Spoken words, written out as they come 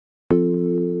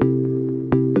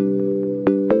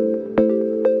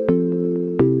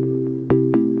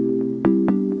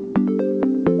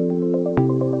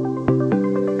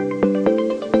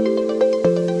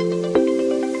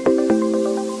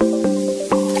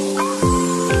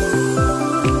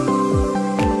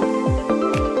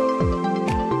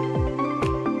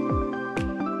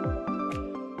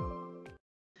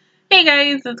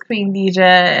guys, it's Queendija,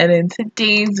 and in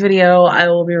today's video, I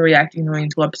will be reacting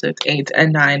to episodes 8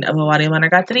 and 9 of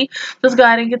Owarimonogatari. Let's go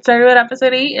ahead and get started with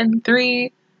episode 8 in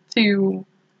 3, 2,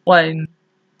 1,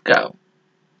 go.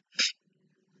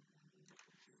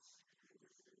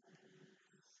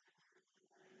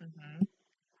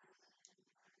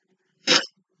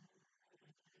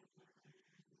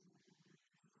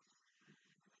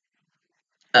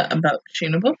 About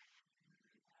Shinobu?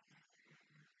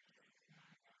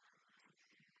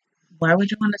 Why would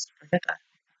you want us to forget that?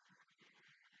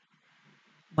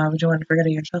 Why would you want to forget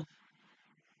it yourself?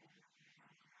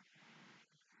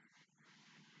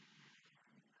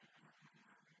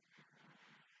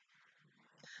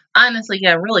 Honestly,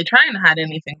 yeah, really trying to hide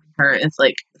anything from her is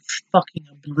like fucking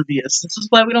oblivious. This is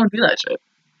why we don't do that shit.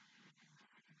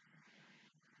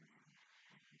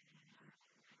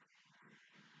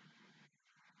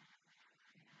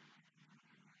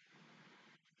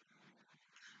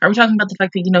 Are we talking about the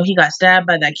fact that, he got stabbed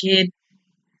by that kid?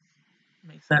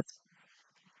 Makes sense.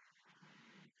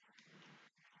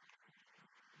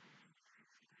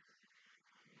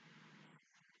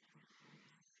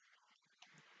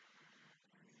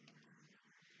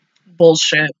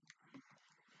 Bullshit.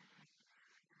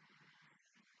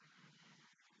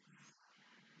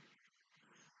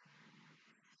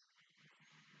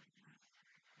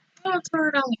 Oh, it's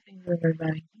hard on the finger,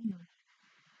 everybody.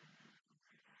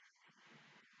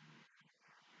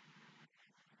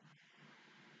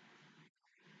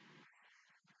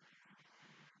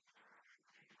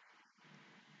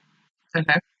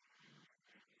 Okay.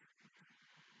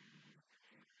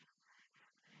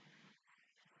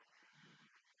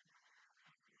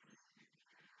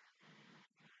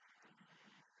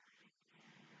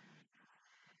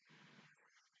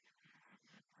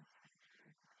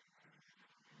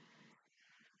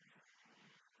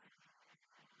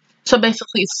 So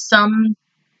basically, some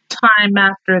time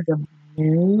after the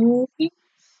movie?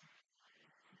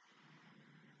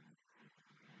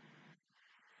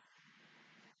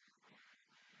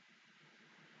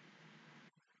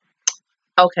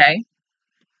 Okay.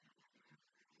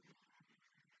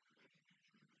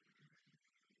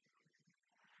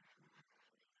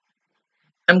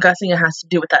 I'm guessing it has to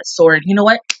do with that sword. You know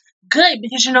what? Good,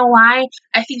 because you know why?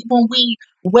 I think when we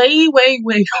way,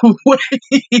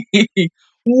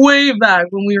 way back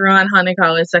when we were on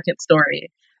Hanekawa's second story,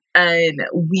 and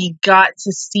we got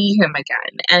to see him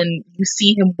again, and you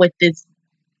see him with this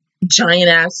giant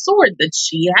ass sword that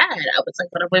she had. I was like,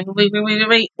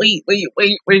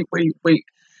 wait.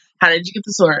 How did you get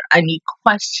the sword? I need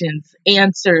questions,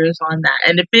 answers on that.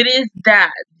 And if it is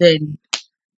that, then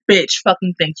bitch,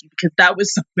 fucking thank you, because that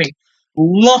was something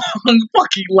long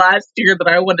fucking last year that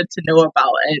I wanted to know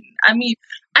about. And I mean,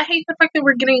 I hate the fact that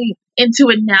we're getting into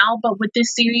it now, but with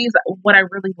this series, what I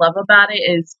really love about it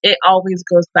is it always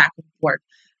goes back and forth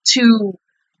to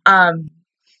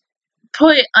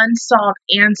put unsolved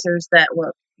answers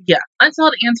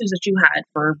unsolved answers that you had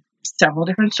for several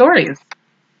different stories.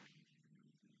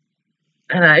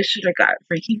 And I should have got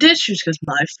freaky dishes because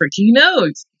my freaking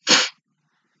nose.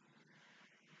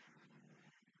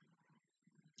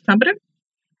 Competent?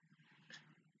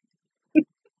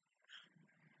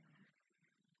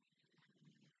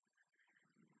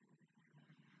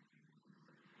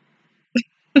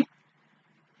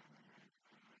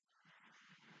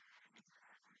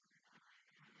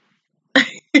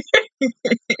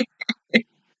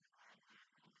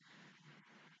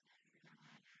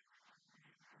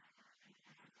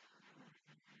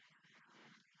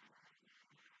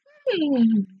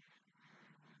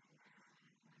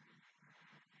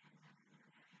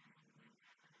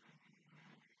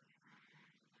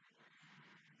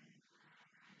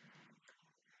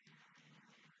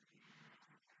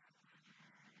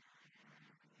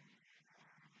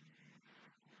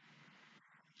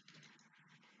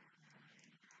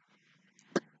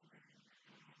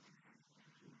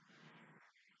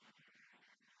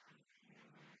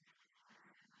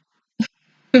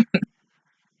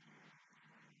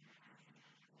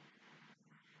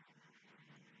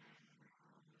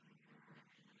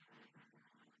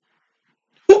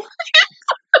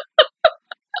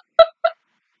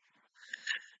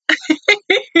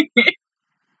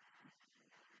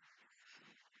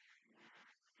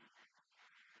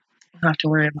 I'll have to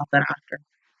worry about that after.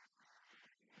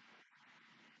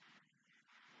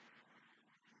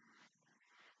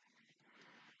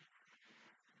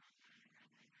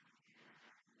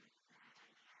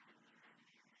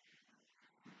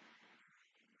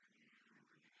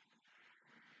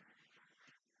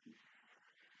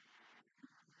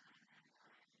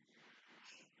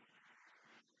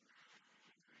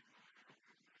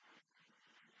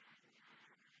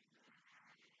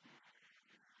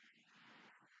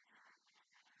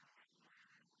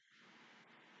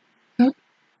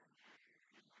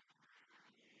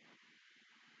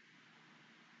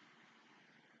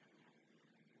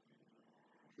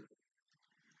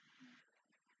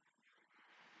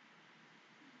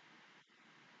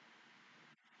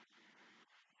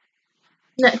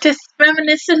 Just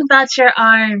reminiscing about your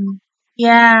arm.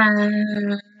 Yeah.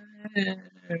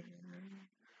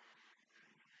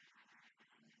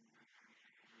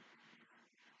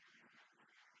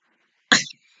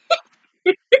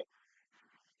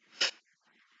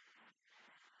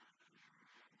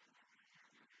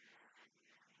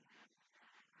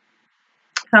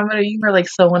 Kamado, you were like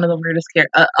so one of the weirdest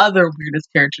other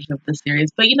weirdest characters of the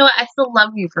series. But you know what? I still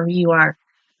love you for who you are.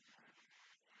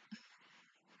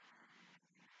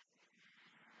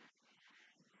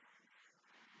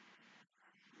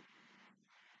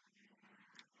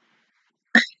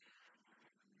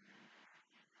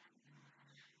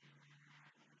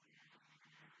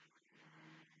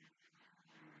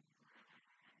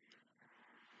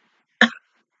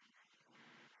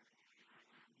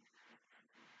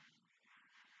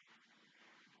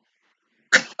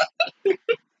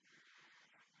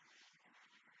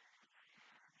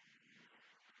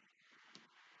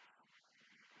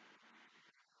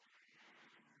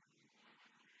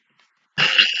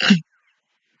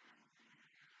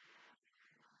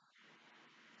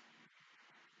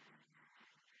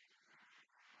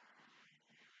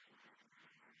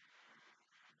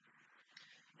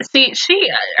 See,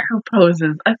 her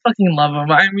poses, I fucking love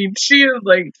them. I mean, she is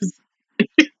like just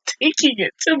taking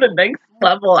it to the next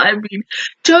level. I mean,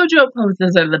 JoJo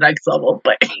poses are the next level,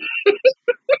 but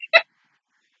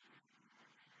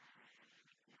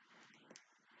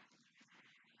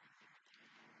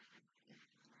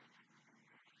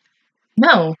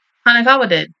no, Hanagawa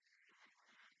did.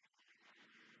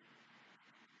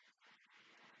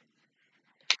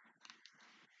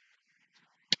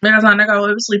 Because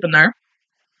Hanagawa was sleeping there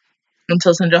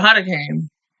until Senjohara came,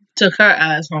 took her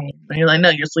ass home, and you're like, no,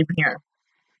 you're sleeping here.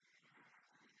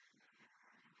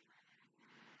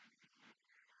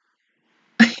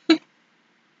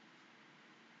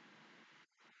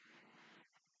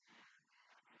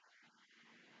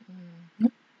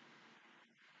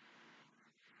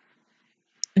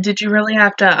 Did you really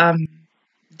have to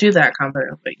do that, Combo?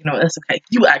 But you know, it's okay.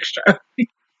 You extra.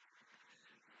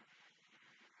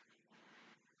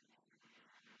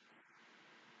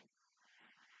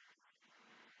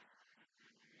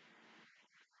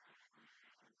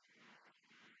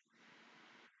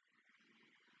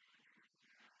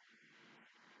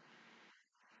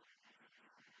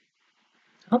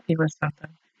 Help you with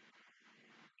something.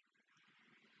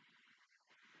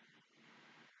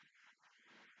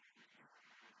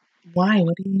 Why?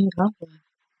 What do you need help with?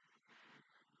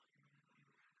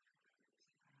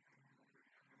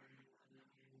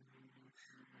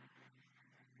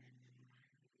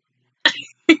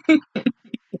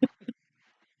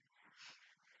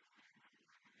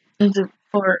 Is it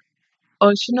for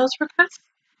Oshino's request?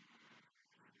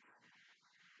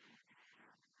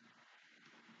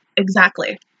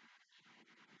 Exactly.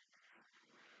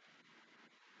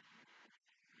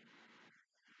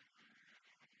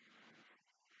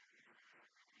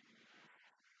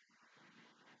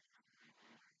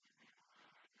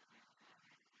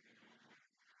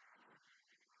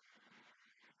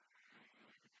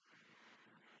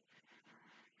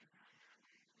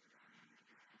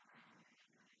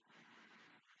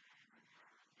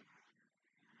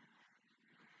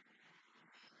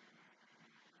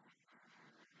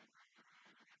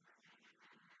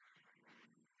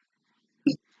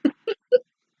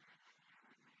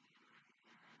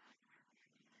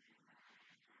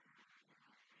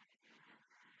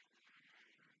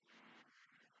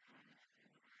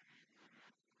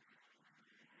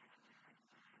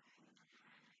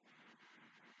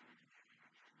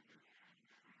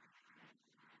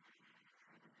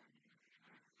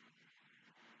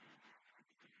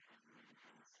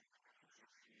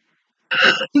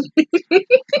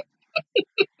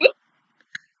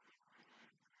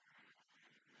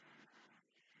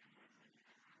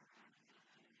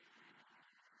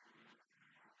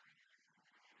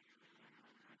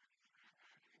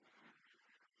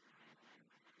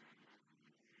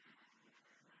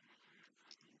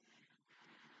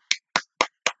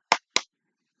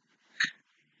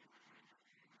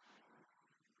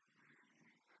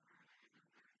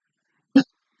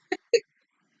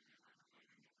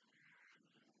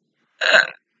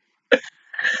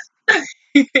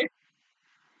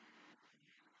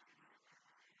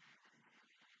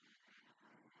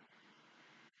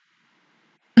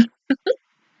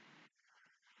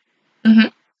 Mm-hmm.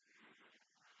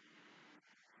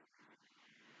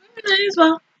 Might as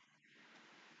well.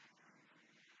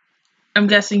 I'm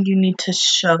guessing you need to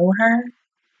show her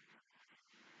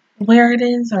where it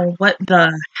is or what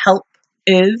the help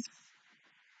is.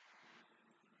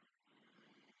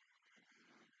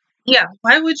 Yeah,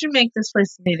 why would you make this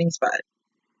place a dating spot?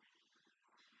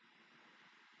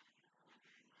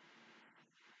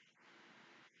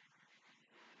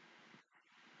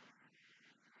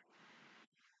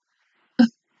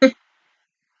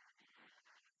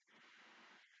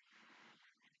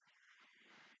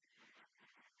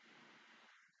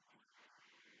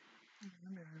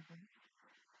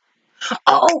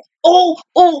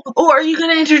 Are you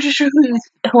gonna introduce her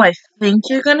who I think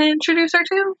you're gonna introduce her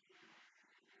to?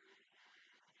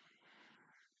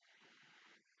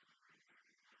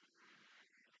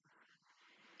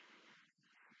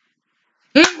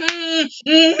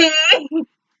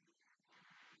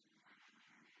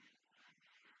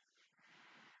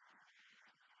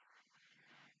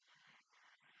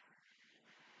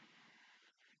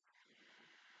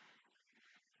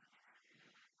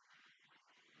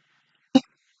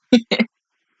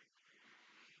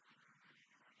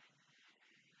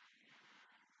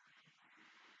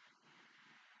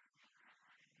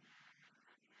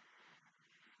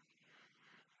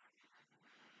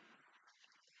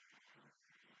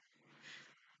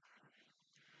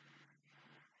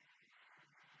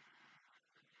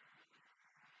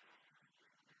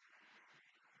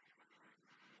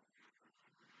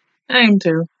 I am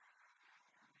too.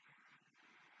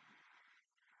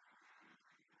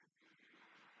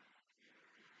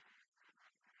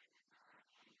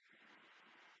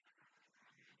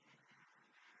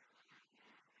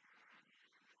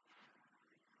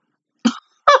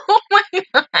 Oh my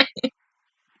god.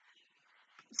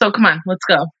 So come on, let's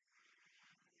go.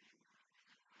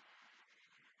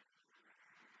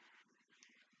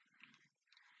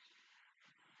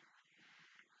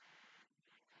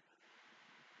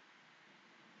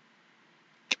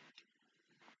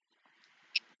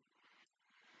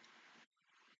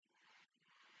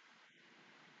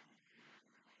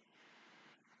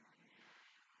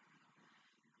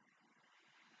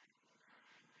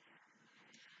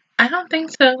 I don't think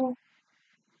so.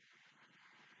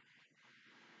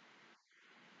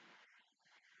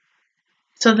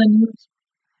 So then,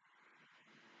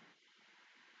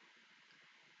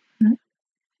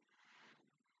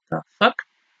 the fuck?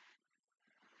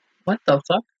 What the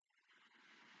fuck?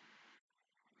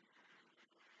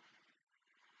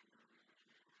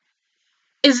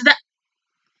 Is that?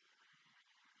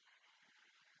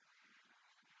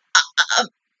 Uh,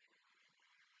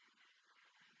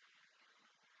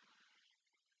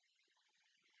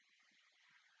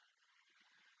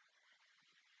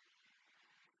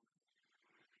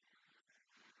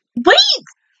 Wait,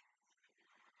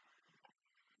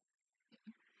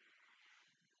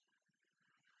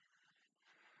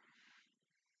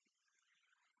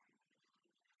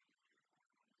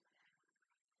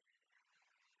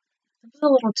 this is a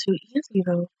little too easy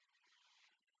though.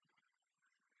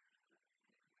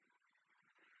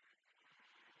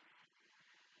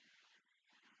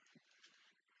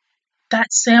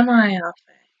 That samurai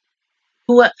outfit.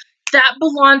 Who? That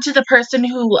belonged to the person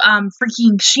who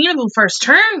freaking Shinobu first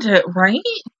turned it, right?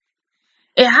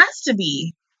 It has to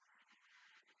be.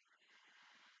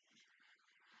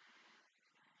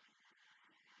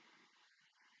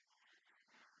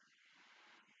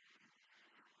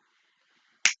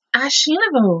 Ask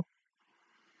Shinobu.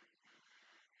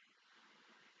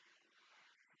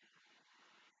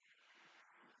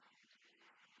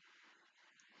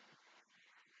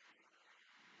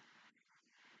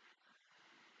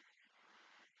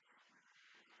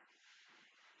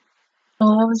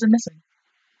 Oh, what was it missing?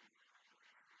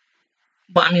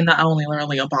 Well, I mean, not only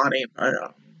literally a body, but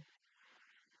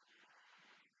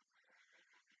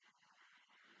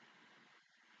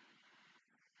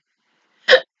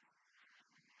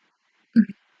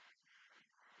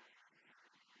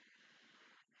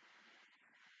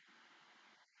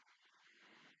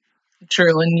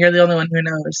true. And you're the only one who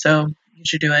knows, so you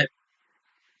should do it.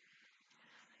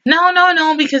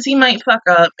 No, because he might fuck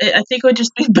up. I think it would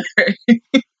just be better.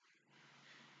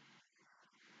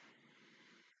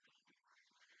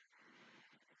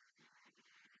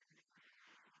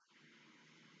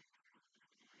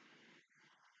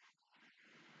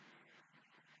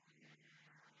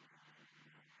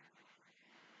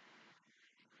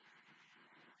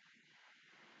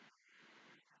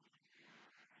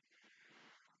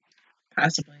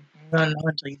 Possibly. You don't know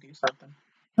until you do something.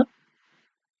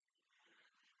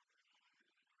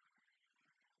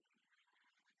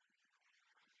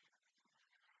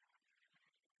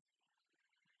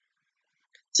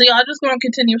 So y'all just gonna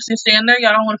continuously stand there?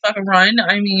 Y'all don't want to fucking run?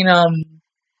 I mean,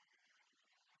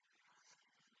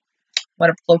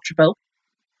 whatever floats your boat.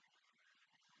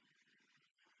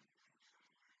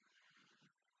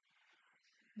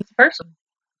 It's a person.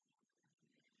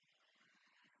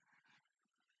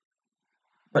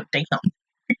 But damn.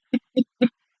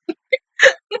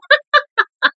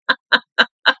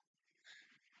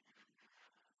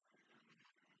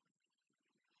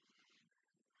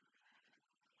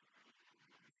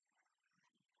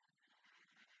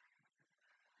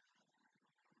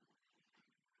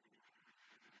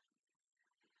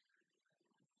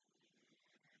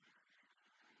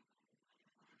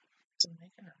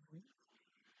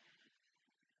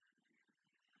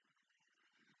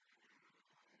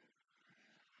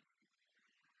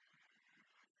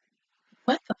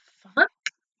 What the fuck?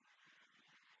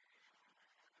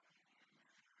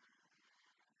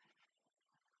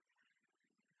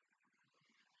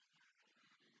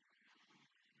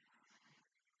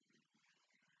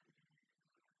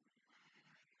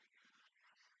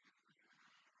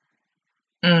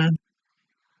 Mm.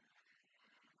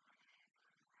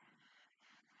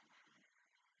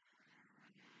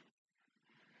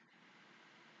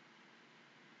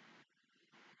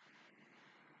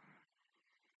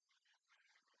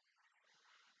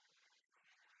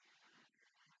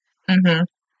 Mm-hmm.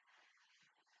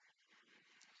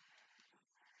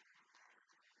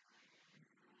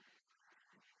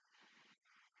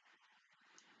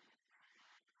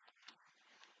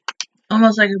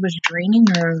 Almost like it was draining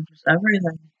her of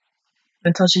everything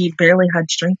until she barely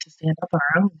had strength to stand up on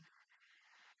her own.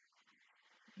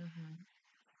 Mm-hmm.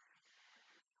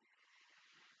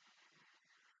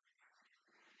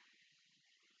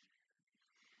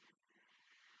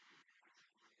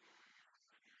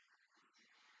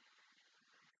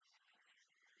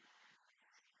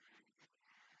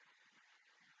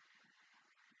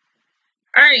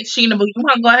 All right, Sheena, but you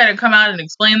want to go ahead and come out and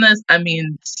explain this? I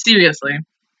mean, seriously.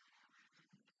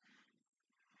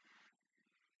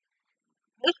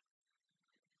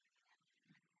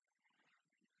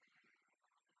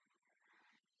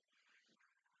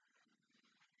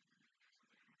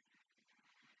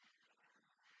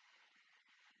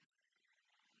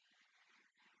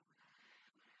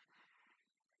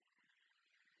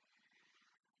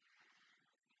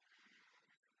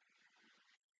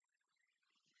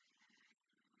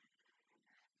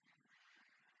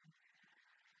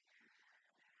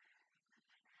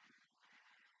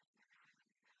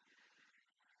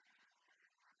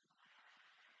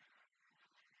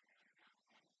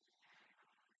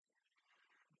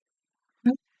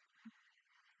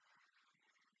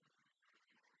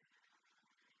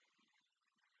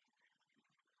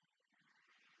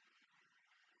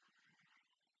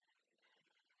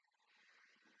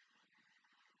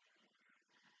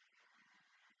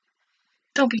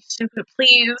 Don't be stupid,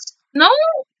 please. No.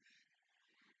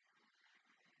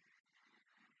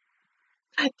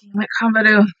 God damn it,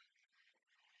 Kamado.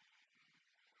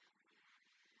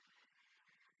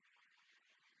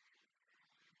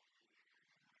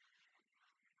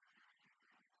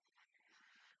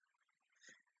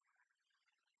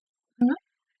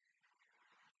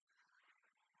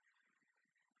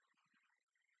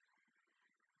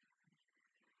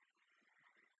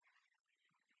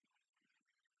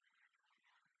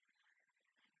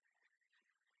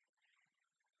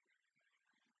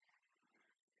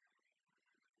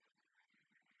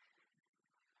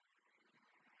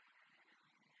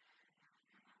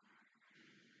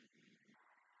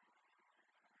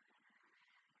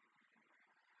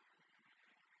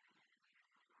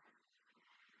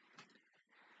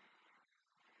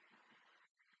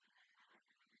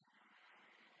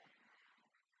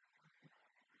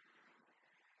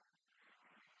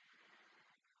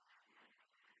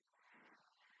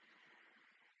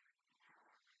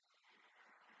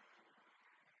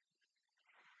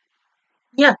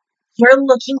 Yeah, you're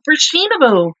looking for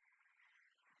Shinobu.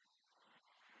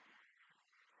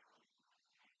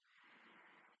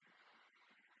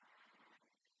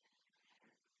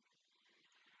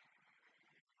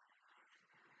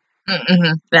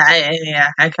 Mm-hmm.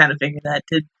 Yeah, I kind of figured that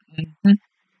too. Mm-hmm.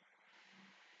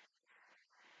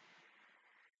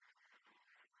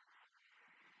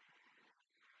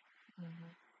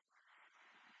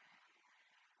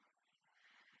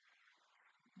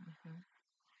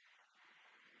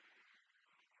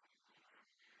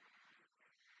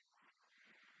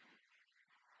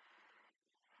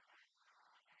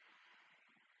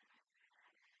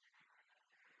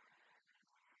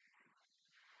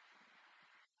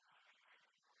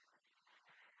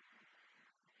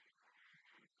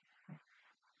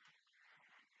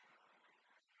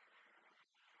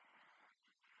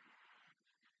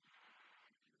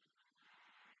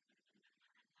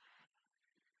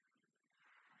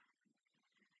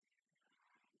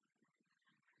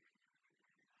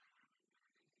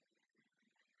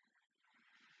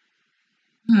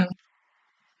 Hmm.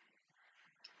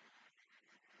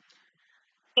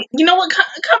 You know what,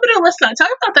 Kamado? Let's not talk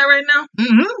about that right now.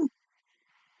 Mm-hmm.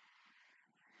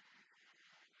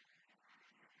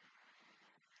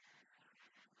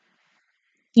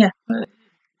 Yeah,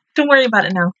 don't worry about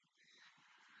it now.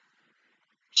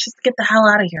 Just get the hell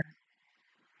out of here.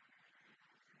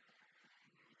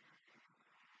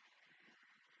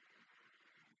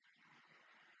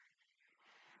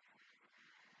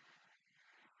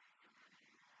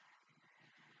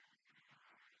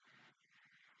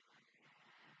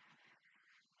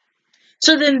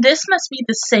 So then this must be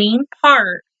the same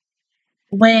part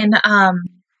when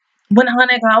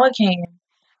Hanagawa came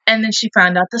and then she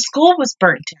found out the school was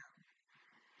burnt down.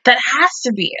 That has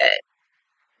to be it.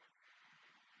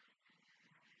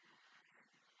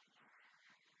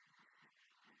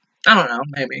 I don't know,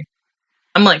 maybe.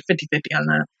 I'm like 50-50 on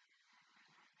that.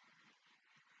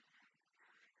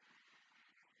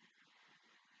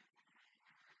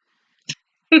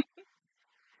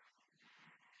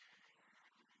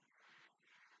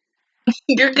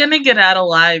 You're gonna get out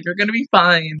alive. You're gonna be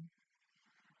fine.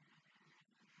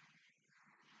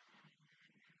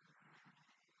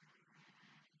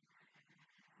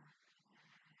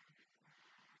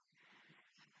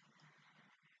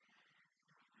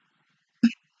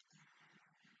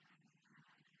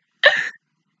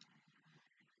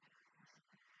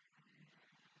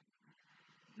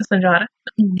 Sanjara,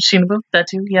 Shinobu, that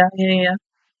too.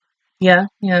 Yeah,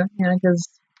 because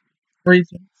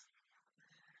reasons.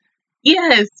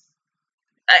 Yes.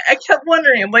 I kept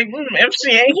wondering, like, if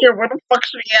she ain't here, where the fuck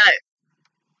she at?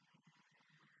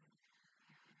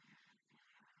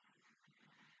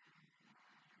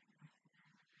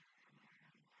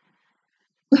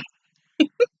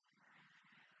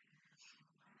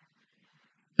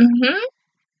 Mm-hmm.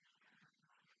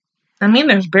 I mean,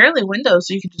 there's barely windows,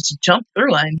 so you can just jump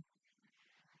through one.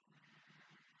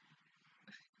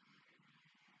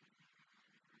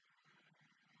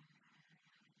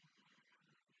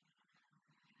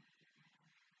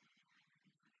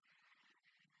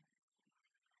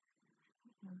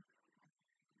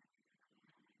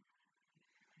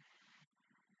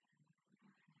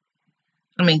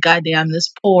 I mean, goddamn, this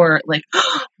poor, like,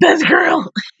 best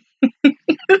girl!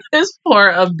 This poor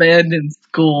abandoned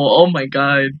school. Oh my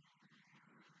god.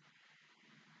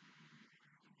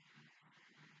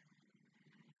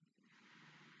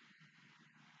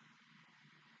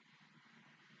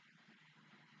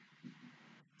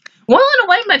 Well, in a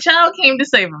way, my child came to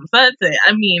save him. So that's it.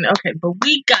 I mean, okay, but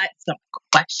we got some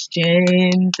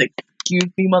questions.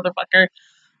 Excuse me, motherfucker.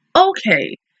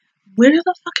 Okay, where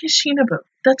the fuck is Shinobu?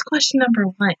 That's question number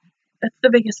one. That's the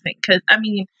biggest thing. Because, I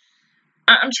mean,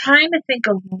 I'm trying to think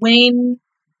of when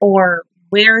or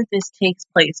where this takes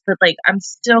place, but like I'm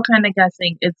still kind of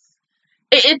guessing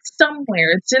it's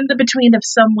somewhere. It's in the between of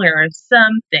somewhere or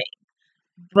something,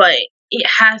 but it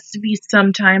has to be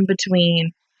sometime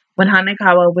between when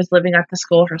Hanekawa was living at the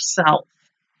school herself,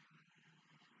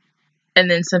 and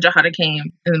then Sanjahara came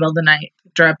in the middle of the night,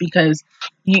 picked her up because,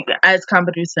 as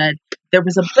Kambaru said, there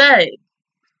was a bed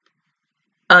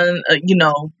on,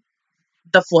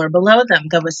 the floor below them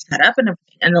that was set up,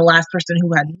 and the last person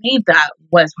who had made that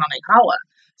was Hanekawa.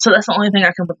 So that's the only thing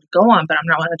I can really go on, but I'm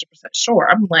not 100% sure.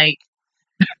 I'm like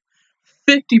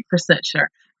 50% sure.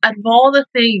 Out of all the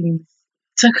things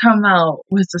to come out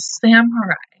was a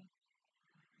samurai.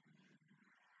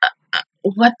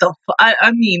 What the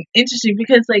I mean, interesting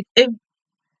because like it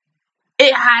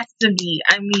has to be.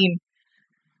 I mean,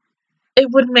 it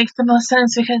would make the most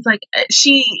sense because like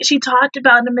she talked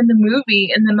about him in the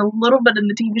movie and then a little bit in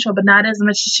the TV show, but not as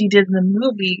much as she did in the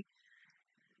movie.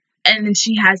 And then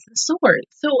she has the sword.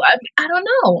 So I don't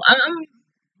know. I don't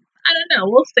know.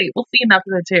 We'll see. We'll see in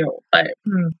episode 2. But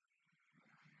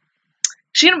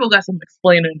Shinobu got some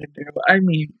explaining to do. I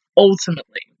mean,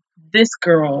 ultimately, this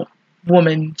girl,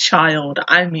 woman, child.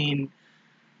 I mean,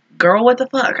 girl, what the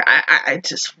fuck? I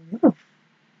just.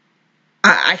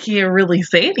 I can't really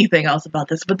say anything else about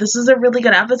this, but this is a really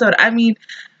good episode. I mean,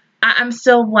 I'm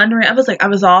still wondering. I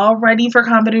was all ready for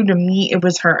Kambaru to meet. It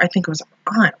was her. I think it was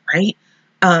her aunt, right?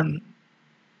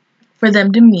 For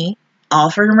them to meet, all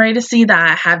freaking ready to see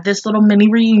that, have this little mini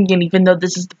reunion, even though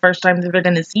this is the first time that they're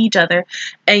going to see each other,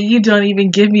 and you don't even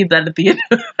give me that at the end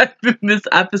of this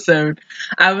episode.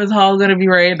 I was all going to be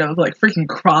ready, and I was like freaking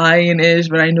crying-ish,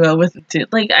 but I knew I wasn't too,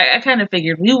 like, I kind of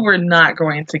figured we were not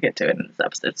going to get to it in this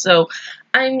episode, so,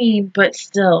 I mean, but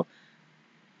still,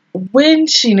 when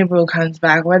Shinobu comes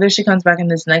back, whether she comes back in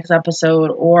this next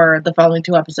episode, or the following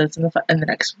 2 episodes in the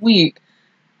next week,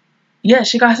 yeah,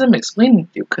 she got some explaining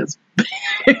to do, because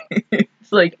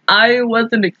it's like, I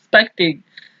wasn't expecting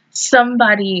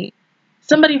somebody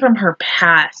from her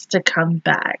past to come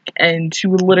back and to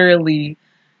literally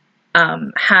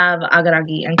have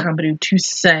Agaragi and Kambaru to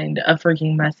send a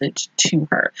freaking message to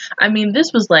her. I mean,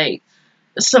 this was like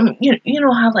some, you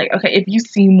know how, like, okay, if you've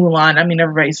seen Mulan, I mean,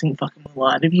 everybody's seen fucking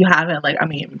Mulan. If you haven't, like, I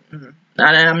mean,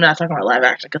 I'm not talking about live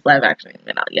action, because live action ain't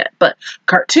been out yet, but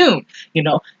cartoon,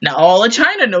 now all of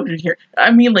China knows you're here.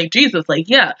 I mean, like, Jesus, like,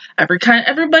 yeah,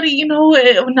 everybody,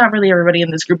 not really everybody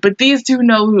in this group, but these two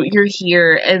know you're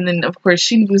here, and then, of course,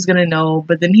 Shinobu's gonna know,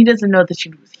 but then he doesn't know that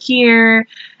Shinobu's here,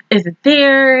 is it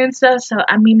there and stuff. So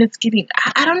I mean, it's getting,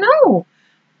 I don't know.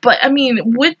 But I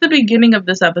mean, with the beginning of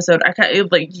this episode, I kind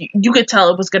of like you could tell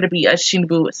it was going to be a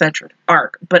Shinobu centered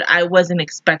arc, but I wasn't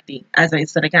expecting, as I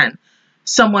said again,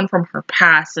 someone from her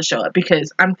past to show up,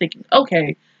 because I'm thinking,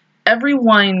 okay,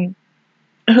 everyone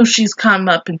who she's come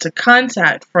up into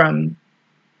contact from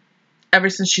ever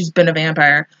since she's been a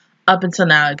vampire up until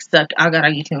now, except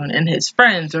Agaragi-kun and his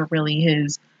friends, are really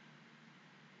his,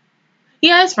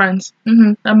 yeah, his friends.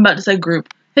 I'm about to say group.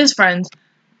 His friends.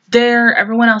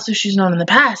 Everyone else who she's known in the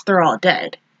past, they're all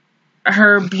dead.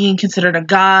 Her being considered a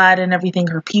god and everything,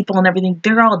 her people and everything,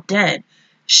 they're all dead.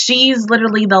 She's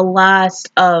literally the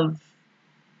last of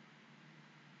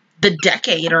the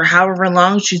decade or however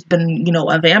long she's been,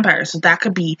 a vampire. So that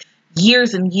could be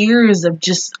years and years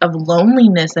of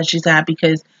loneliness that she's had,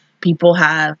 because people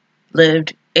have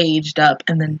lived, aged up,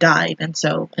 and then died. And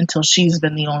so until she's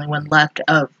been the only one left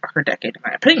of her decade, in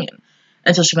my opinion,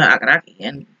 until she met Agaraki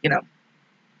and,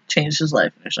 changed his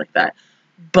life and shit like that.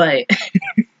 But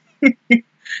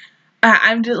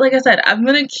I'm just, like I said, I'm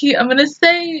gonna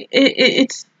say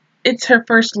it's her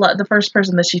the first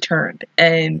person that she turned,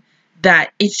 and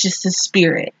that it's just a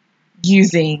spirit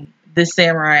using the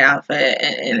samurai outfit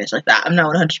and it's like that. I'm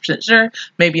not 100% sure.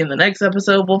 Maybe in the next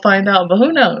episode we'll find out, but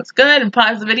who knows? Go ahead and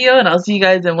pause the video, and I'll see you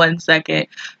guys in 1 second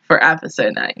for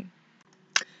episode 9.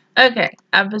 Okay,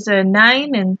 episode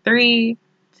 9 in 3,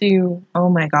 2. Oh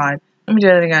my god, let me do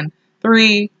that again.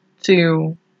 3,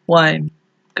 2, 1,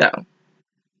 go.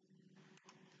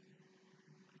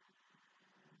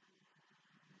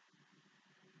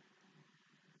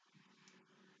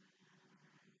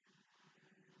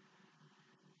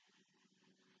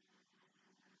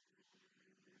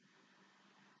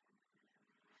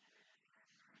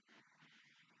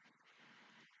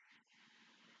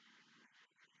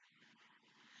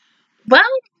 Well,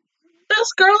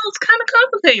 this girl is kind of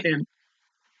complicated.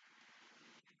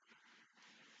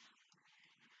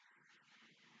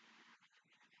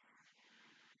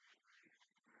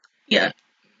 Yeah.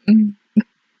 Mm-hmm.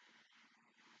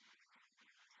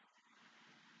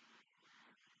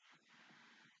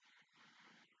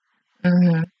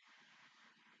 Mm-hmm.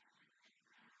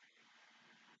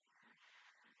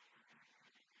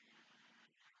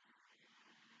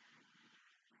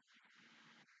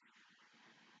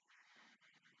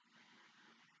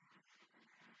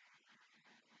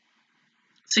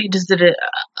 So you just did it.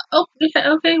 Oh,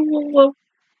 yeah, okay. Well.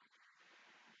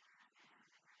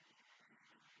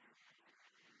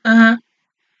 Uh-huh.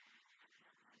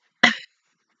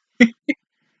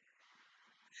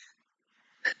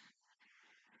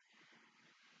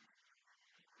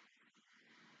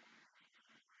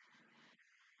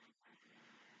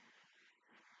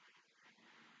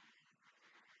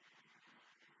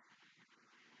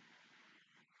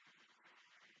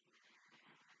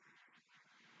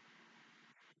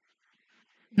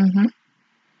 Mm-hmm.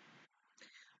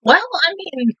 Well, I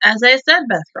mean, as I said,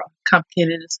 Beth Girl,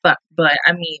 complicated as fuck. But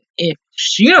I mean, if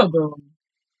Shinobu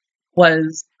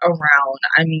was around,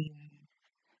 I mean,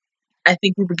 I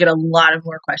think we would get a lot of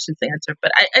more questions answered.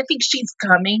 But I think she's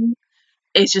coming.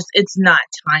 It's just, it's not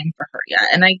time for her yet.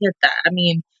 And I get that. I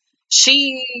mean,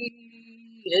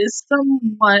 she is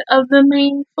somewhat of the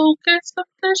main focus of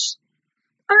this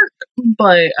arc.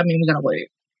 But, I mean, we gotta wait.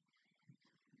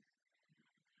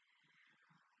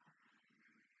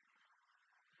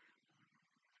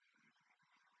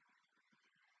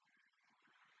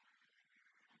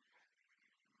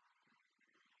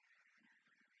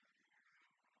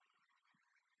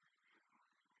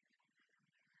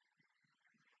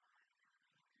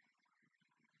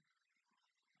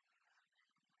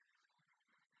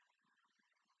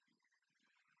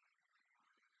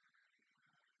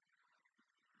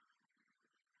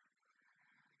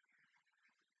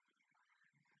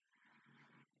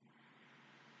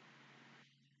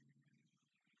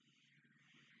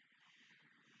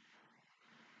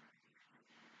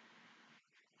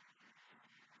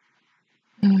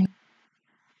 Mm-hmm.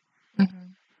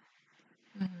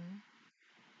 Mm-hmm. Mm-hmm.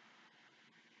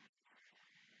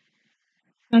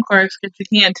 Of course, because you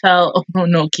can't tell, oh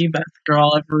no, keep that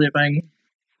girl everything.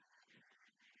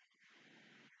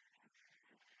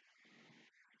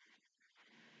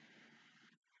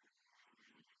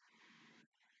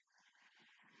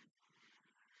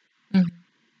 Mm-hmm.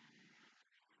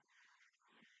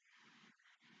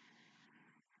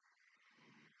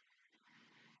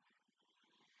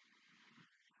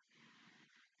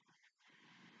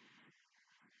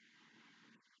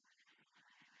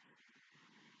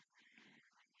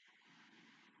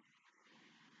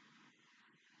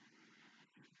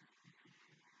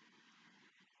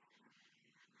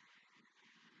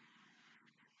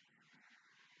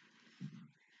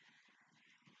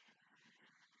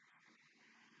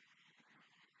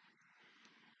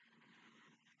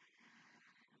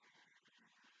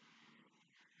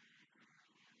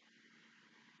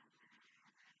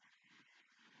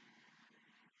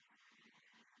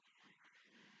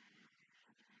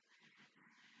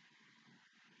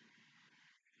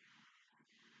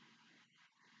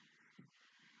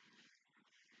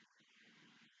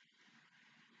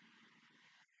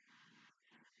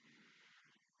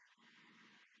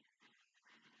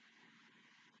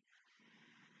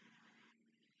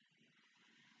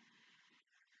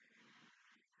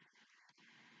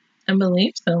 I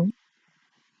believe so.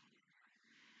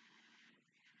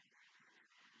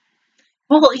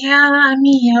 Well, yeah, I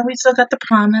mean, yeah, we still got the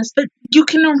promise, but you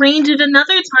can arrange it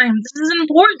another time. This is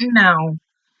important now.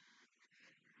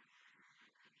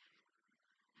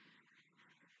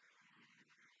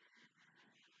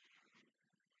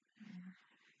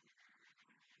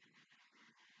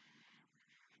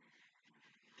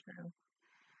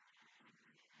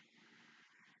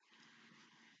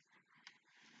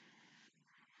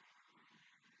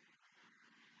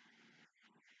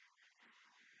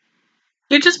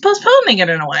 You're just postponing it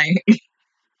in a way.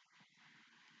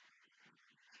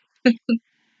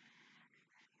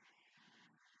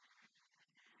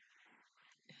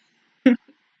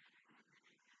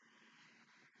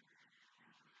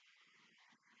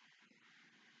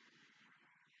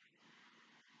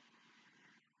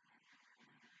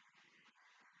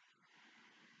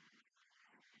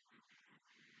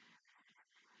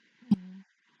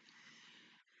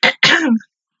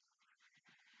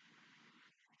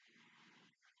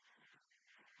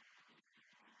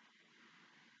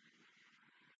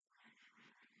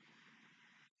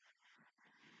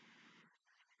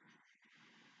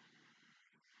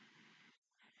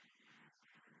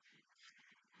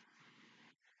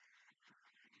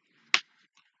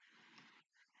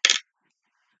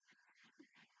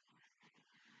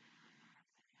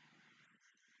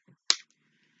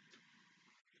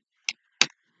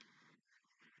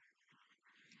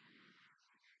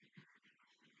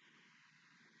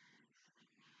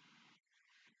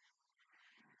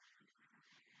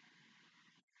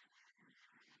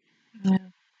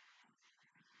 Yeah.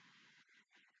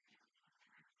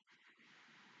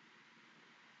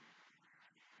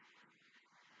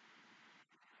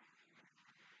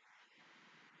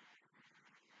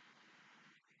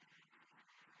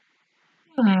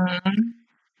 Hmm.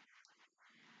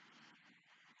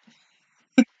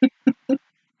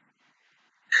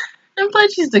 I'm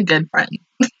glad she's a good friend.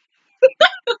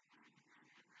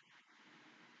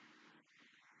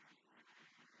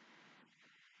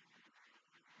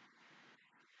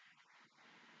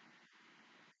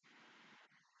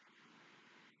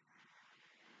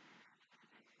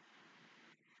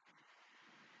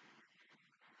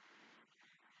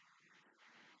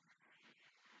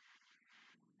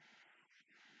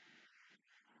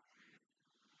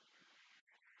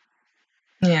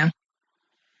 Yeah.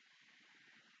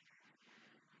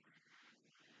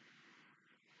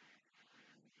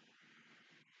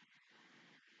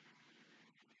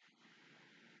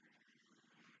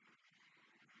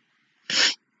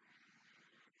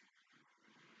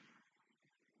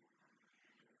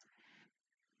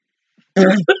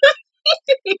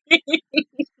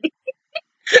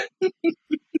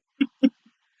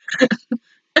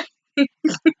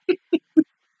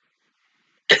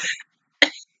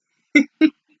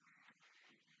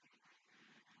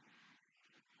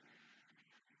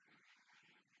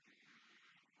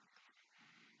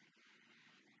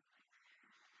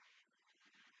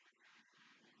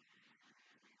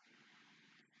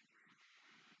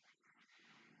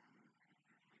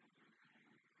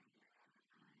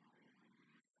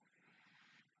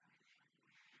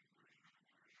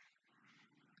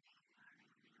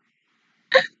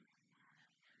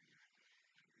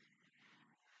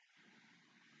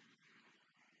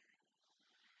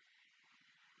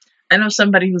 I know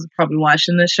somebody who's probably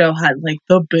watching this show had like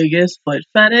the biggest foot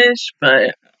fetish,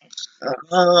 but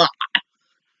uh,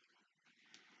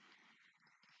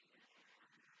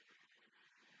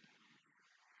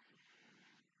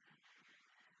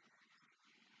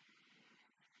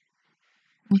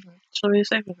 so what do you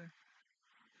say with her?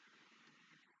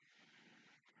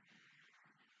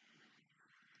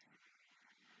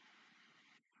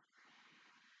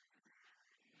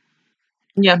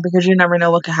 Yeah, because you never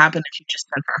know what could happen if you just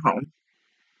send her home.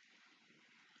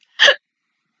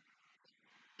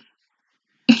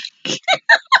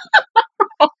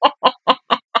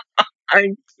 I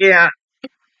can't.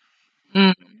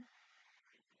 Mm,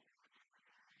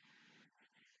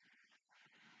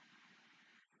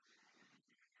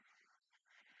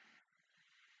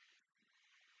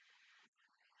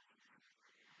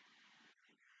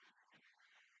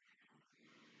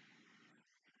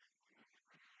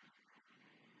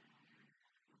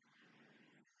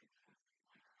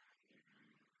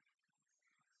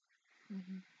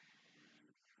 mhm,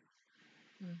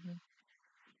 mhm,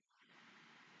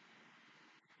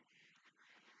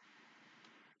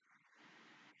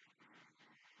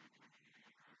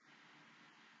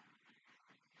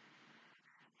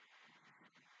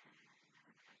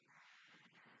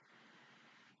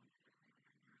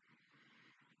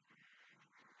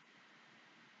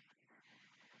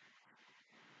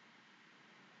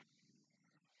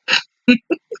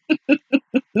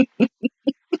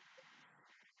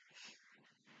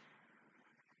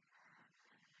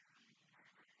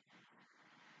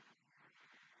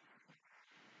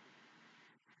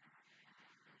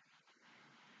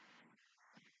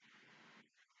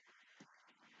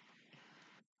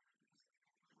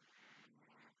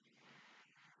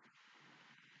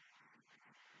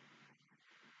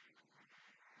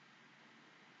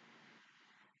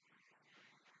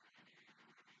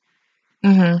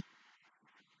 Mm-hmm.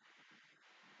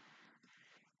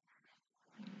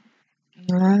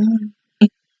 Mm-hmm.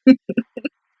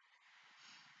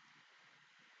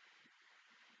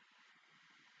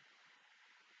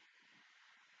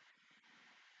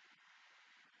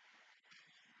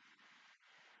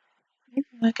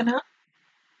 Looking up.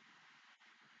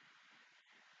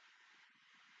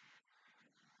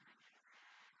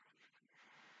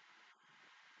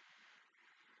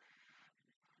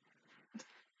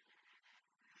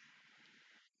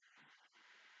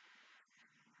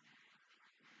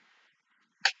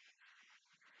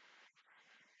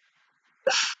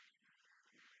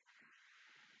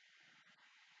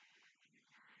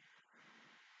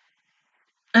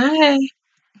 Hey.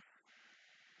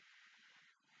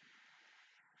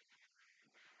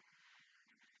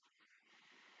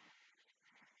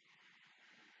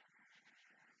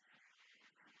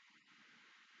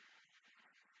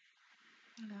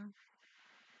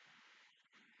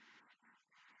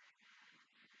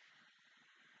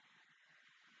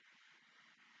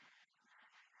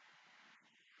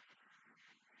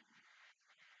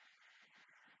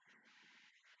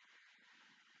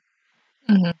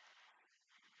 Mm-hmm.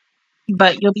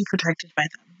 But you'll be protected by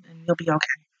them, and you'll be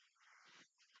okay.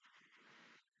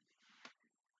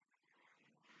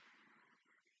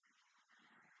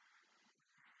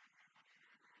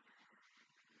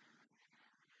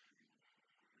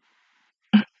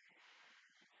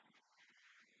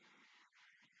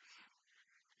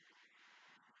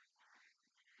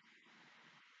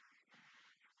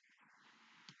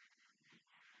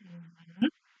 Mm-hmm.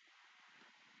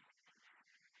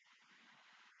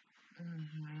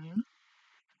 Mm-hmm.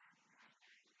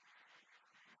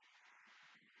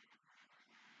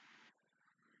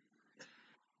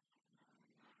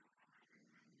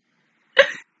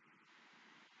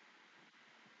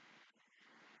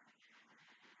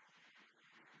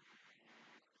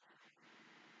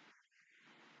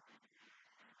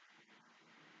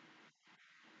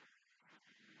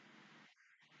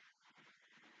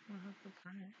 Well, that's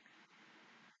fine.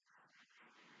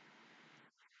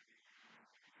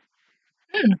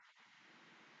 Mm.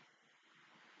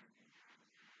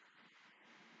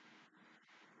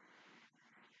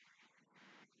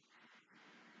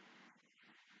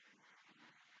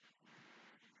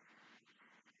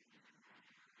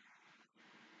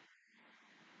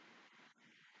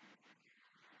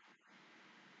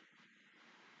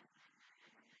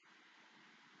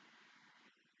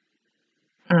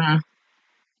 Mm.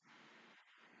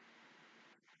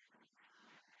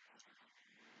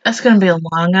 That's gonna be a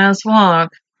long ass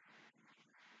walk.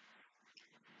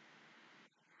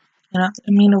 You know,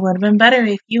 I mean, it would have been better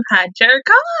if you had your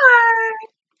car.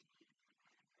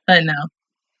 But no.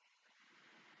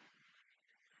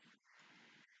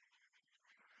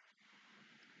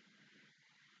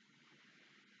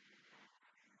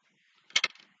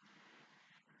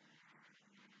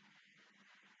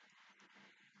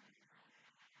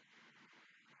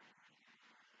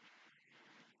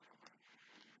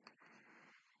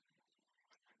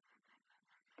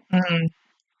 Mm.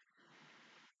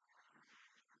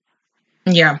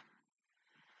 Yeah.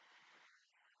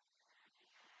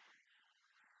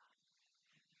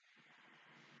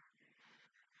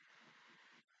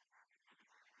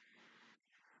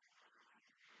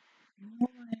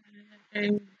 I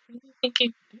really think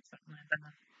you could do something like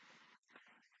that.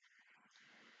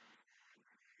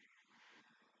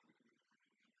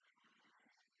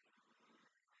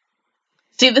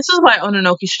 See, this is why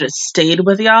Ononoki should have stayed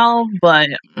with y'all, but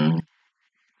mm,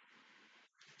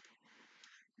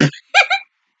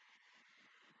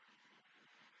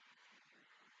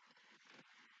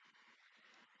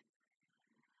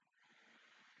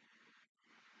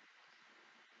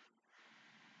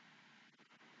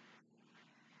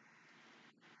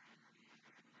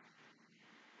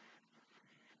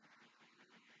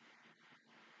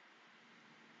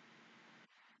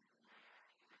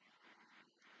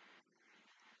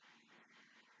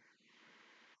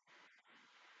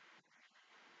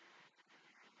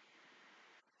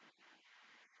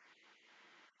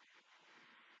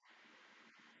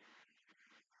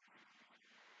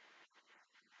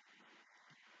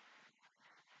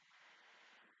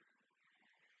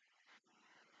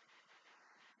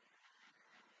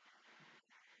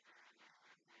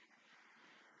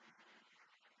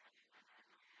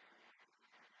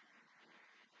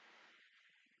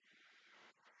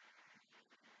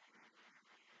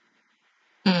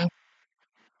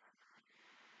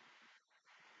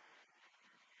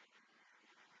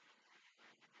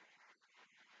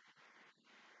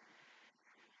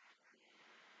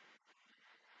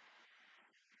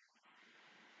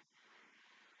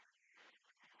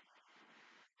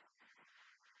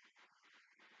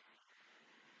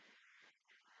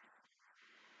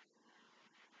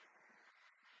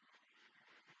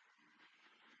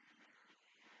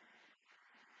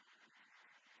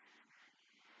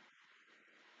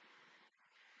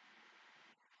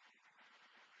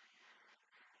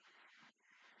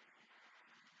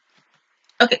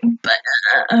 Okay, but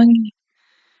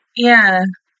yeah.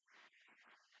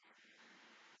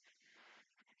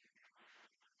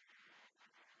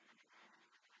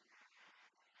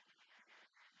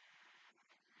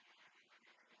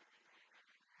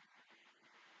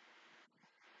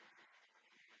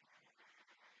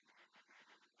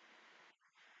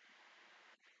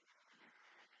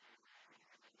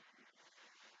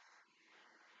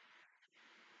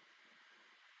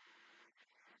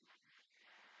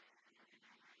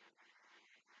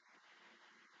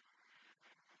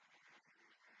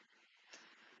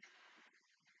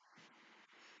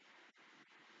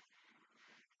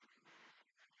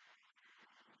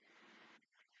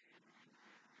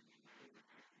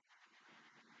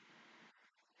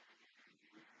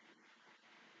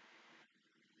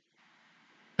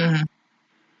 Mm.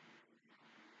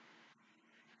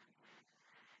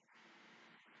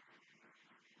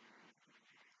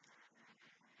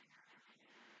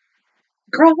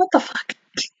 Girl, what the fuck?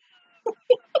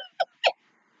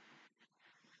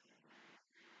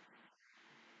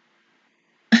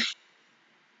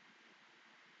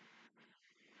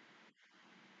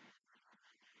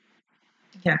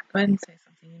 Yeah, go ahead and say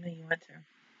something. You know you want to.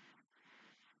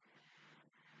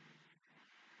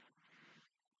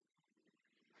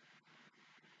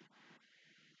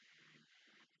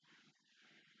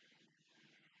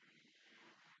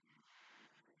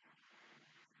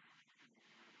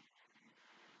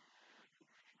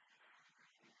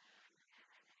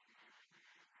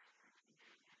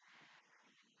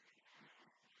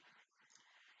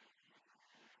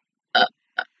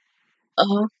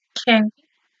 Uh, okay.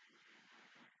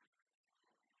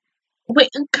 Wait,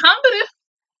 combative?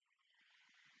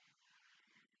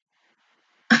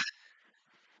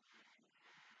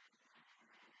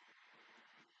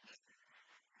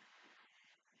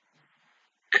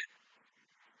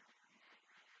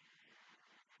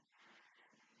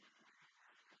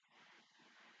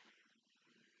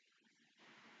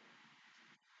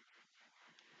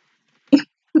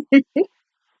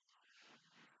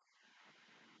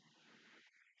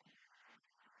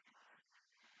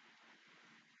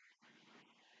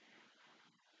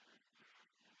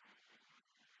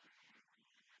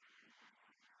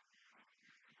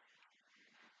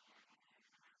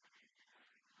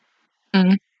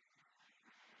 Mm.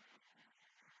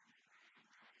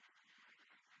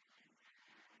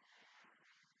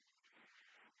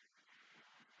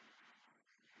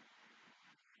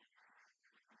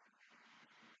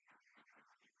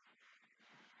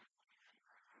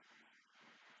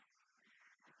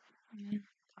 Yeah,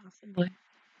 possibly.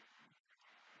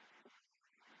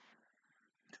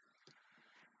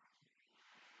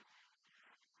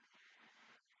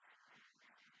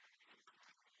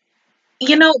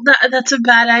 You know, that's a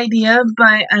bad idea,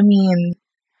 but I mean,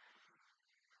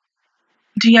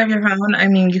 do you have your phone? I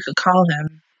mean, you could call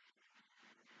him.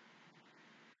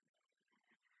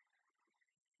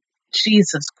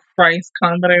 Jesus Christ,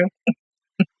 combative.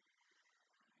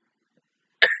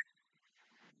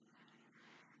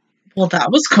 Well,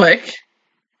 that was quick.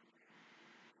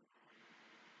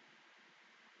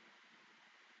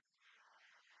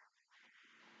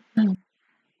 Oh,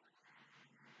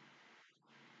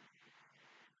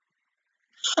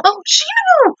 oh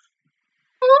Chino!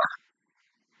 What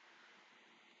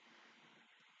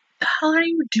the hell are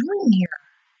you doing here?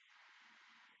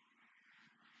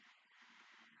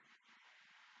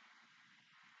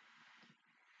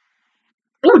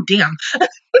 Oh, damn.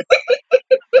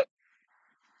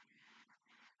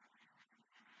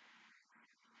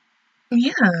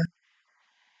 Yeah.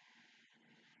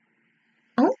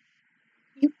 Oh,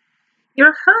 you,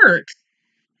 you're hurt.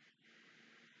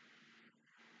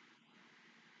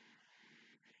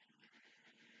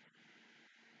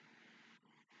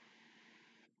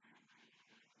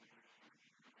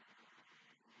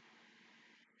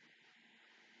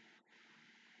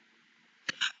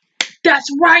 That's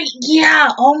right. Yeah.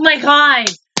 Oh my god.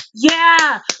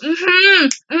 Yeah. Mm-hmm.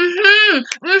 Mm-hmm.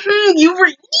 Mm-hmm. You were.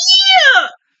 Yeah.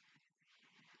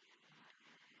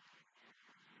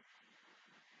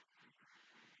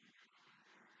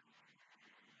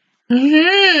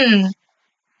 Mm-hmm.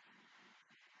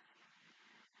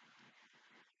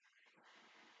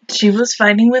 She was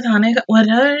fighting with Hanukkah. What?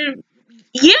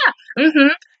 Yeah. Mm-hmm.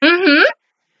 Mm-hmm.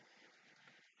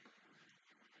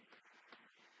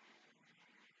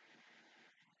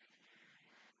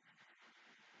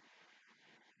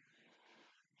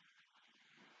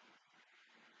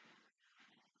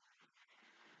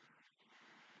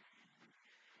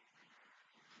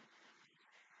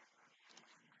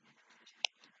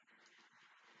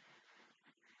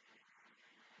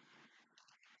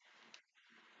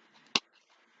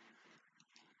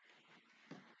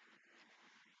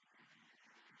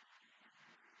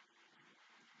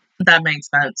 That makes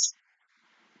sense.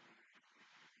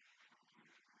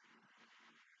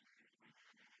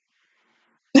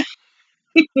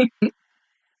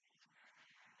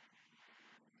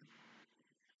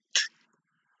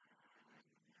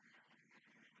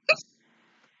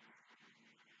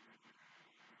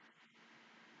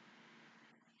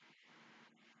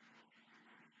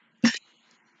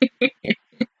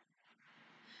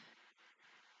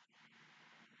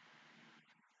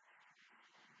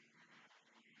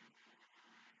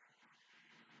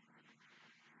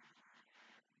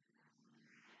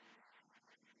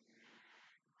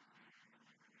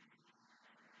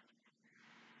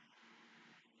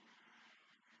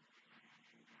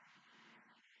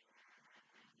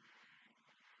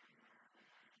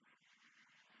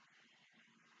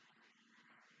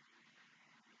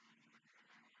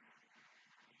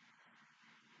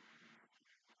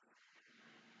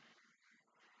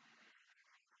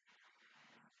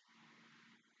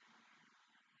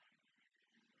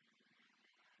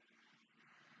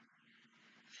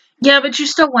 Yeah, but you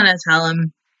still want to tell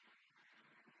him.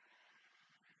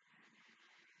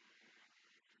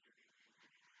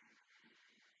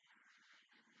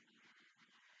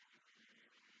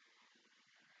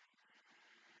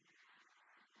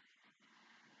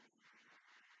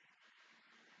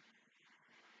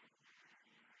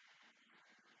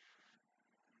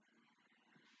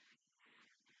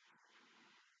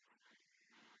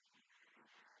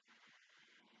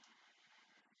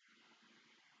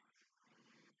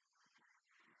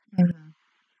 Mhm.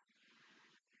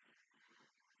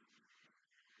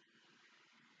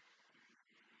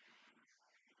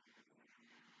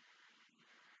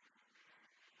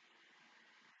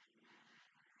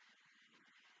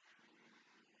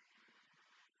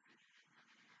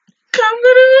 Come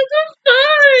to the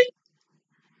story.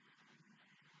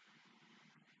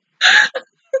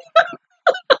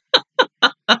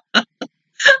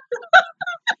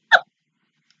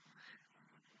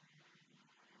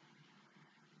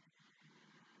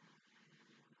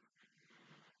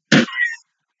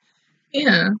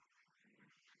 Yeah,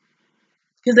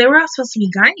 because they were all supposed to be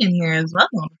guy in here as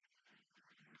well.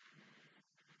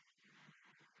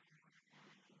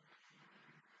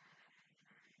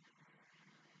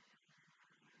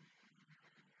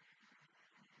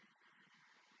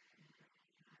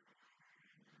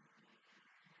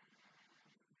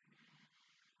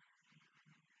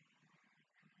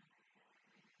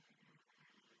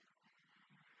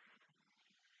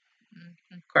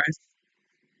 Of course.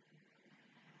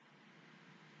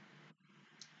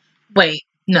 Wait,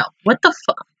 no. What the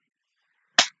fuck?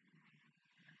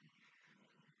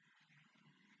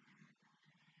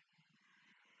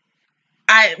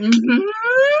 I.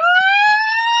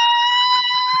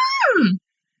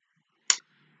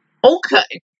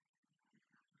 Okay.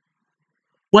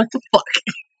 What the fuck?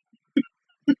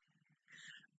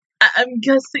 I'm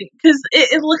guessing because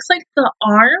it looks like the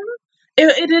arm.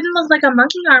 It didn't look like a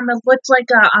monkey arm. It looked like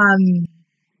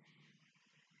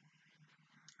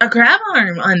a crab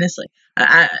arm. Honestly,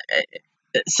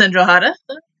 Sandra Hada.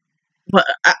 What?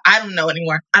 I don't know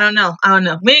anymore. I don't know.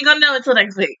 We ain't gonna know until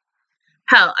next week.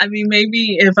 Hell, I mean,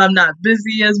 maybe if I'm not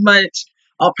busy as much,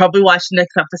 I'll probably watch the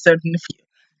next episode in a few.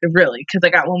 Really, because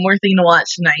I got one more thing to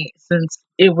watch tonight since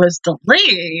it was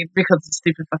delayed because of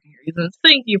stupid fucking reasons.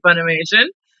 Thank you, Funimation.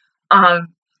 Um,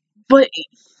 but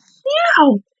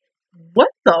yeah, what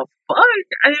the fuck?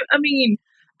 I mean,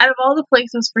 out of all the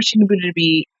places for Shinobu to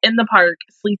be in the park,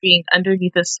 sleeping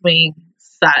underneath a swing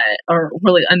set, or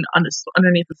really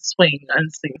underneath a swing on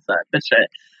a swing set, but shit.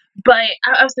 But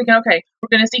I was thinking, okay, we're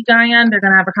gonna see Guyan, they're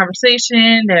gonna have a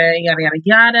conversation, yada yada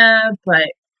yada. But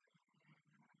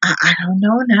I don't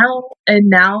know now. And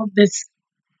now this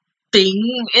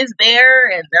thing is there,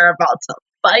 and they're about to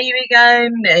fight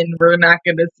again, and we're not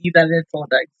gonna see that until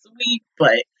next week.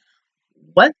 But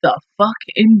what the fuck,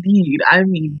 indeed? I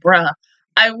mean, bruh,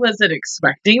 I wasn't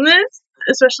expecting this,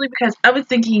 especially because I was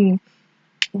thinking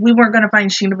we weren't gonna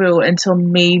find Shinobu until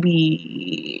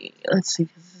maybe, let's see,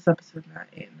 because this is episode 9,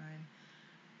 9.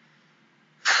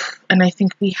 And I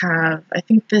think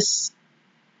this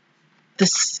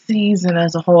season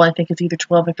as a whole, I think it's either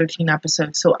 12 or 13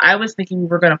 episodes. So I was thinking we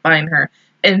were going to find her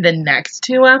in the next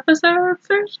 2 episodes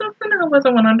or something. I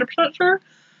wasn't 100% sure.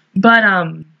 But,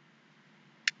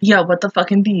 yeah, what the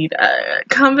fuck, indeed.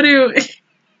 Kamaru,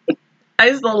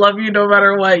 I still love you no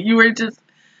matter what. You were just,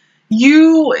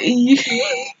 you,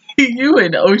 you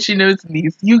and Oshino's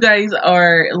niece, you guys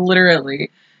are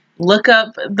literally, look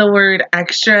up the word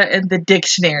extra in the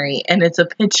dictionary and it's a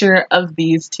picture of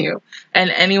these two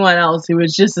and anyone else who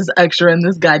is just as extra in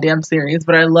this goddamn series,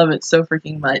 but I love it so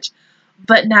freaking much.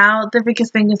 But now the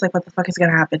biggest thing is like, what the fuck is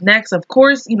gonna happen next? Of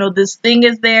course, you know, this thing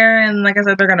is there, and like I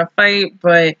said, they're gonna fight,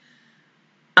 but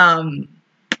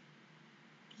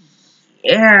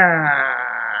yeah,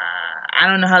 I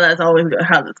don't know how that's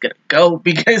gonna go,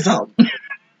 because who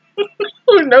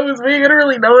knows? We ain't gonna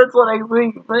really know until next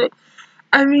week. But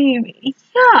I mean, yeah,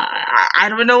 I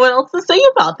don't know what else to say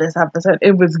about this episode.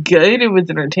 It was good. It was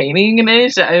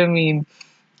entertaining-ish. I mean,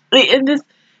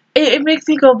 it makes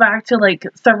me go back to like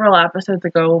several episodes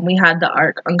ago when we had the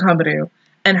arc on Kamaru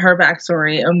and her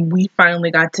backstory, and we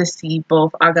finally got to see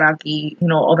both Agaraki, you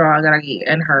know, older Agaraki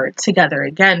and her together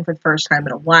again for the first time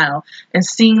in a while, and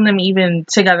seeing them even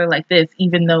together like this,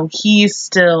 even though he's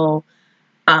still,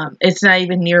 it's not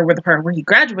even near where the part where he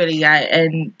graduated yet,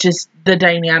 and just the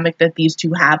dynamic that these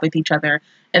two have with each other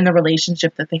and the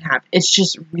relationship that they have, it's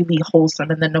just really wholesome.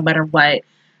 And then no matter what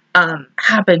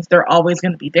happens, they're always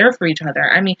going to be there for each other.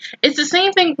 I mean, it's the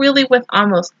same thing really with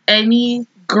almost any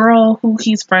girl who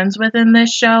he's friends with in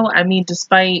this show. I mean,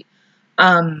 despite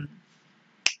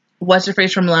what's her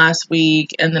face from last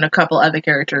week and then a couple other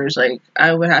characters, like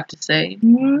I would have to say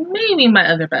maybe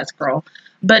my other best girl,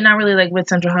 but not really like with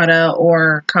Senjohara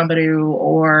or Kamaru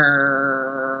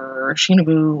or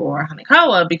Shinobu or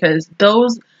Hanekawa, because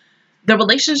the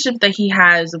relationship that he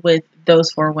has with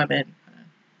those four women,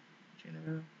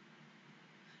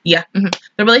 yeah, the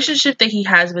relationship that he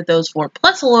has with those four,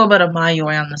 plus a little bit of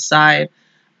Mayoi on the side,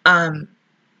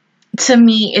 to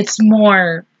me, it's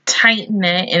more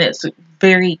tight-knit and it's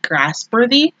very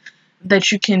grasp-worthy,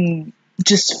 that you can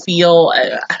just feel,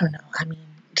 I don't know, I mean,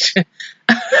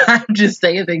 I'm just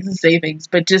saying things to say things,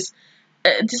 but just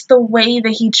the way that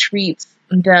he treats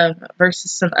them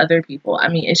versus some other people, I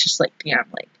mean, it's just like, damn,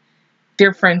 like,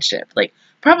 their friendship, like,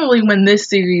 probably when this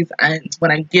series ends,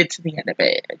 when I get to the end of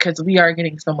it, because we are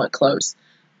getting somewhat close,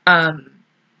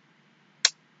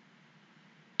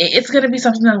 it's going to be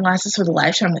something that lasts us for the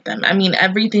lifetime with them. I mean,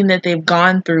 everything that they've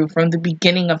gone through from the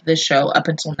beginning of this show up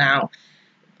until now,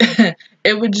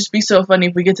 it would just be so funny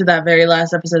if we get to that very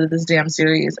last episode of this damn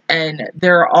series and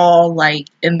they're all like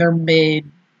in their mid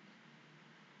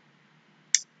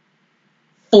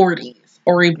 40s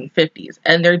or even 50s,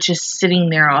 and they're just sitting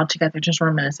there all together just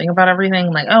reminiscing about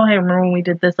everything, like, oh hey, remember when we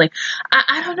did this? Like,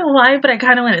 I don't know why, but I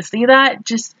kind of want to see that,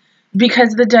 just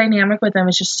because the dynamic with them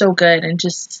is just so good, and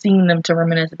just seeing them to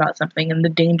reminisce about something and the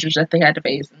dangers that they had to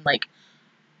face, and like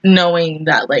knowing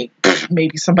that like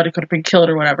maybe somebody could have been killed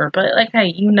or whatever, but like,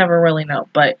 hey, you never really know.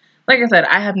 But like I said,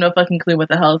 I have no fucking clue what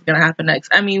the hell is gonna happen next.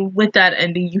 I mean, with that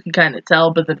ending, you can kind of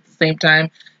tell, but at the same time,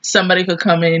 somebody could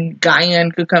come in,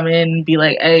 Guyan could come in and be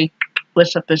like, hey,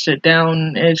 let's shut this shit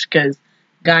down-ish, because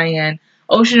Guyan,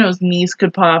 Oshino's niece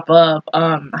could pop up,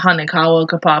 Hanekawa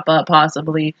could pop up,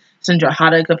 possibly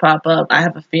Senjohara could pop up. I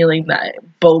have a feeling that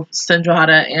both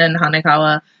Senjohara and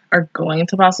Hanekawa are going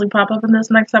to possibly pop up in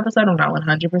this next episode. I'm not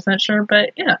 100% sure,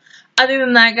 but yeah. Other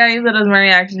than that, guys, that is my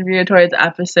reaction video towards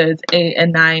episodes 8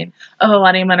 and 9 of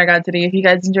Owarimonogatari. If you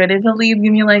guys enjoyed it, please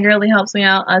give me a like. It really helps me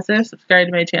out. Also, subscribe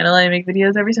to my channel. I make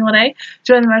videos every single day.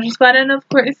 Join the Magic Squad, and of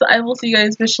course, I will see you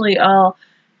guys officially all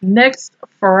next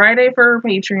Friday for our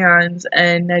Patreons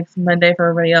and next Monday for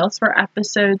everybody else for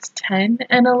episodes 10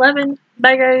 and 11.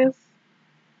 Bye, guys.